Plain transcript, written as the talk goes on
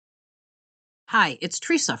Hi, it's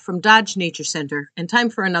Teresa from Dodge Nature Center, and time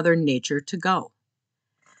for another Nature to Go.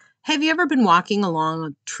 Have you ever been walking along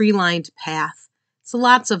a tree-lined path? So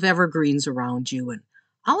lots of evergreens around you, and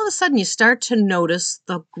all of a sudden you start to notice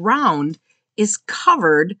the ground is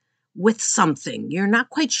covered with something. You're not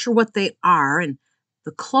quite sure what they are, and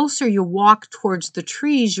the closer you walk towards the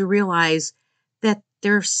trees, you realize that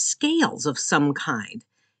they're scales of some kind.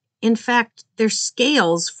 In fact, they're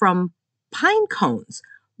scales from pine cones.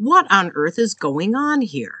 What on earth is going on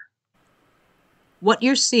here? What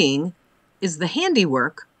you're seeing is the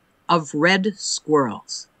handiwork of red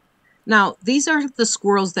squirrels. Now, these are the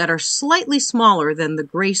squirrels that are slightly smaller than the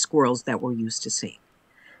gray squirrels that we're used to seeing.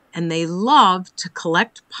 And they love to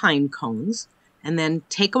collect pine cones and then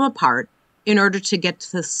take them apart in order to get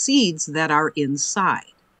to the seeds that are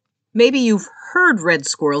inside. Maybe you've heard red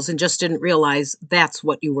squirrels and just didn't realize that's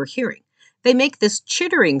what you were hearing. They make this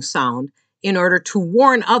chittering sound in order to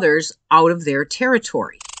warn others out of their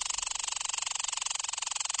territory.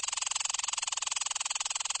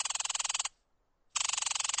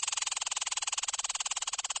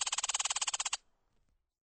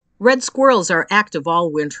 Red squirrels are active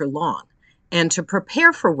all winter long, and to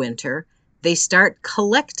prepare for winter, they start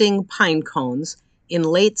collecting pine cones in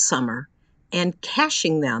late summer and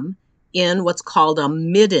caching them in what's called a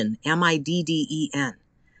midden, M-I-D-D-E-N.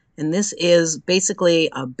 And this is basically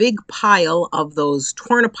a big pile of those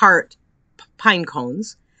torn apart pine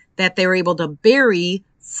cones that they're able to bury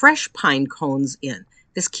fresh pine cones in.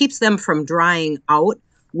 This keeps them from drying out,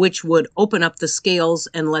 which would open up the scales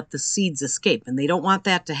and let the seeds escape. And they don't want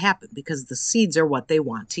that to happen because the seeds are what they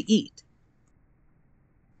want to eat.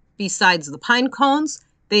 Besides the pine cones,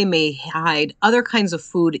 they may hide other kinds of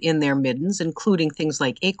food in their middens, including things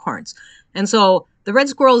like acorns. And so the red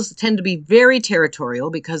squirrels tend to be very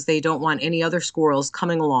territorial because they don't want any other squirrels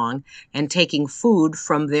coming along and taking food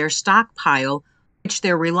from their stockpile, which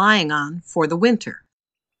they're relying on for the winter.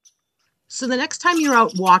 So the next time you're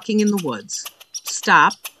out walking in the woods,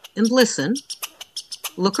 stop and listen.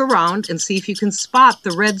 Look around and see if you can spot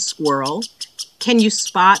the red squirrel. Can you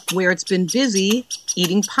spot where it's been busy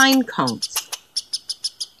eating pine cones?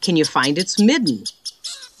 Can you find its midden?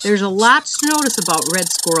 There's a lot to notice about red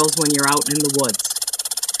squirrels when you're out in the woods.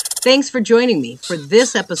 Thanks for joining me for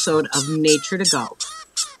this episode of Nature to Go.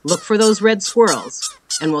 Look for those red squirrels,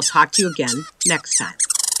 and we'll talk to you again next time.